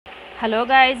Hello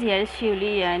guys, here is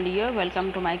Shiuly and you're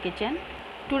welcome to my kitchen.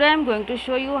 Today I am going to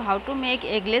show you how to make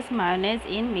eggless mayonnaise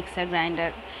in mixer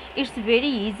grinder. It's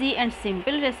very easy and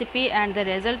simple recipe and the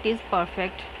result is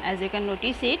perfect as you can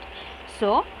notice it.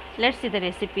 So let's see the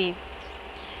recipe.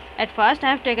 At first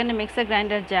I have taken a mixer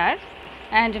grinder jar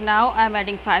and now I am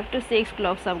adding 5 to 6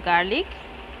 cloves of garlic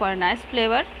for a nice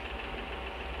flavor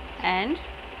and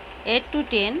 8 to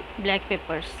 10 black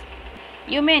peppers.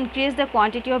 You may increase the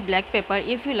quantity of black pepper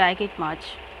if you like it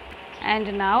much.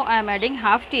 And now I am adding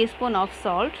half teaspoon of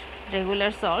salt,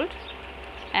 regular salt,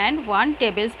 and 1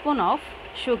 tablespoon of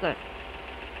sugar.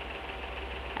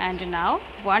 And now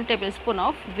 1 tablespoon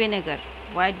of vinegar,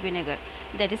 white vinegar,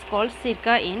 that is called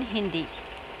sirka in Hindi.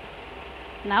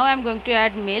 Now I am going to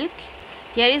add milk.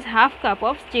 Here is half cup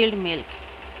of chilled milk.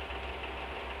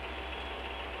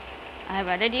 I have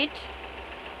added it.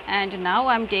 And now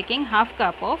I am taking half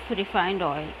cup of refined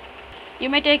oil. You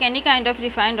may take any kind of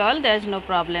refined oil, there is no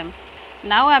problem.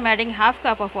 Now I am adding half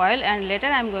cup of oil and later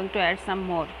I am going to add some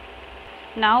more.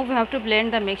 Now we have to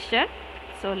blend the mixture,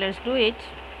 so let's do it.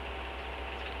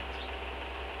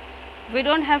 We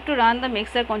don't have to run the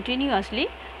mixer continuously,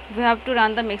 we have to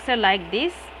run the mixer like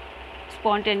this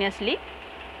spontaneously.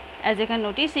 As you can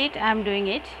notice it, I am doing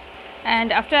it.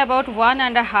 And after about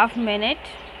 1.5 minutes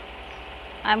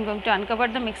I am going to uncover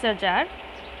the mixer jar.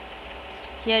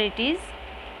 Here it is.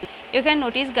 You can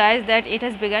notice guys that it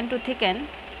has begun to thicken.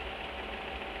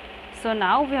 So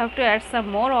now we have to add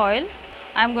some more oil.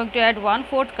 I am going to add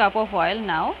 1/4 cup of oil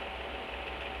now.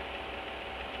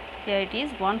 Here it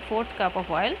is, 1/4 cup of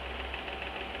oil.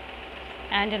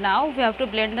 And now we have to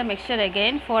blend the mixture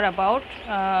again for about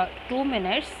 2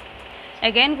 minutes.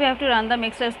 Again we have to run the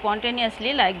mixer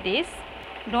spontaneously like this.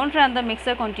 Don't run the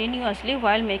mixer continuously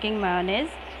while making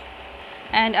mayonnaise.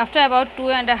 And after about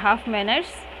 2.5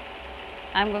 minutes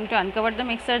I am going to uncover the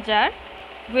mixer jar.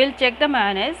 We'll check the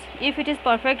mayonnaise. If it is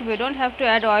perfect, we don't have to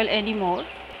add oil anymore.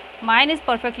 Mine is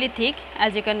perfectly thick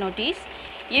as you can notice.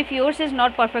 If yours is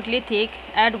not perfectly thick,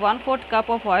 add 1/4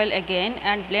 cup of oil again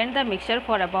and blend the mixture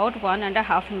for about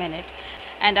 1.5 minutes.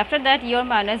 And after that your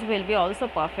mayonnaise will be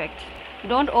also perfect.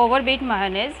 Don't overbeat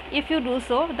mayonnaise. If you do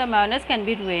so, the mayonnaise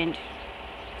can be ruined.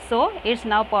 So it's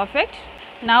now perfect.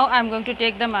 Now I am going to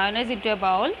take the mayonnaise into a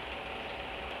bowl.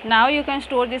 Now you can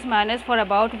store this mayonnaise for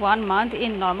about 1 month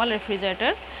in normal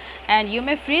refrigerator and you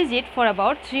may freeze it for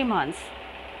about 3 months.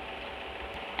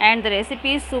 And the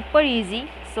recipe is super easy,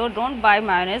 so don't buy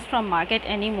mayonnaise from market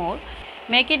anymore.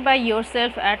 Make it by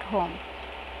yourself at home.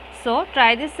 So try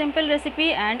this simple recipe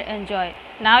and enjoy.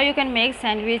 Now you can make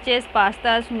sandwiches,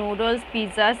 pastas, noodles,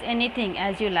 pizzas, anything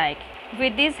as you like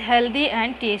with this healthy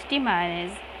and tasty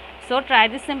mayonnaise. So try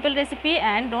this simple recipe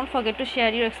and don't forget to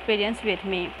share your experience with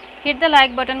me. Hit the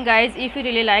like button guys if you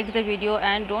really liked the video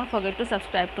and don't forget to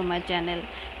subscribe to my channel.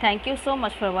 Thank you so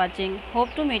much for watching.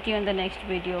 Hope to meet you in the next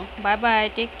video. Bye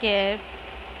bye. Take care.